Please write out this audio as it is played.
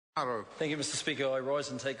Thank you, Mr. Speaker. I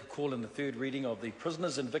rise and take a call in the third reading of the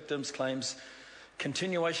Prisoners and Victims Claims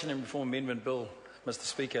Continuation and Reform Amendment Bill, Mr.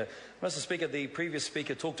 Speaker. Mr. Speaker, the previous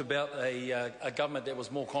speaker talked about a government that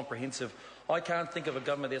was more comprehensive. I can't think of a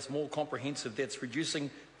government that's more comprehensive that's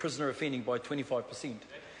reducing prisoner offending by 25%.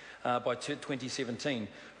 By 2017.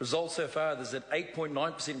 Results so far, there's an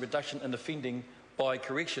 8.9% reduction in offending by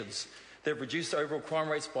corrections. They've reduced overall crime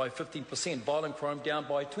rates by 15%, violent crime down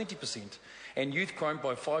by 20%, and youth crime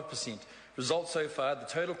by 5%. Results so far, the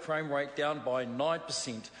total crime rate down by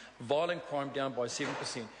 9%, violent crime down by 7%.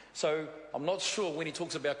 So I'm not sure when he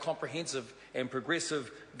talks about comprehensive and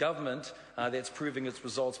progressive government that's proving its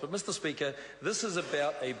results. But Mr. Speaker, this is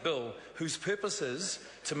about a bill whose purpose is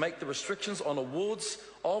to make the restrictions on awards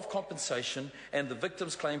of compensation and the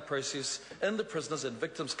victims' claim process in the Prisoners and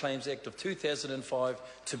Victims Claims Act of 2005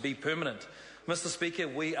 to be permanent. Mr. Speaker,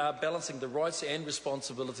 we are balancing the rights and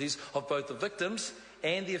responsibilities of both the victims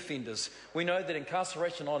and the offenders. We know that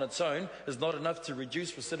incarceration on its own is not enough to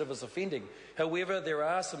reduce recidivist offending. However, there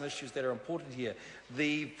are some issues that are important here.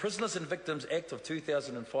 The Prisoners and Victims Act of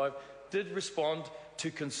 2005 did respond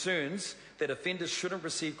to concerns that offenders shouldn't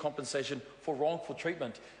receive compensation for wrongful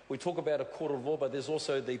treatment. We talk about a court of law, but there's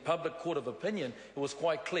also the public court of opinion. It was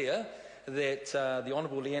quite clear that the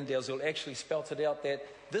Honourable Leanne Dalziel actually spelt it out that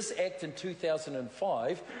this Act in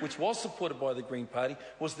 2005, which was supported by the Green Party,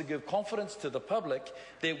 was to give confidence to the public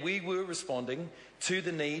that we were responding to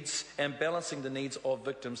the needs and balancing the needs of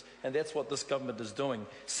victims, and that's what this government is doing.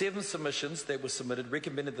 7 submissions that were submitted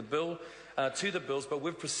recommended the bill to the bills, but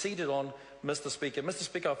we've proceeded on, Mr. Speaker. Mr.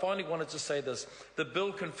 Speaker, I finally wanted to say this. The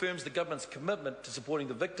bill confirms the government's commitment to supporting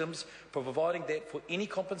the victims, providing that for any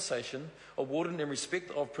compensation awarded in respect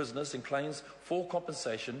of prisoners and claims for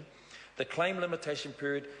compensation, the claim limitation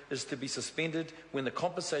period is to be suspended when the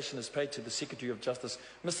compensation is paid to the Secretary of Justice.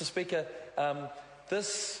 Mr. Speaker,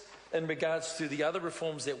 this, in regards to the other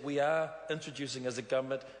reforms that we are introducing as a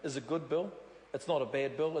government, is a good bill. It's not a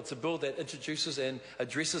bad bill. It's a bill that introduces and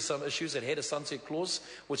addresses some issues that had a sunset clause,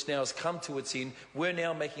 which now has come to its end. We're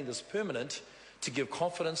now making this permanent to give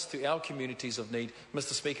confidence to our communities of need.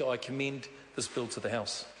 Mr. Speaker, I commend this bill to the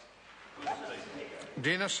House.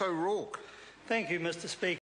 Dennis O'Rourke. Thank you, Mr. Speaker.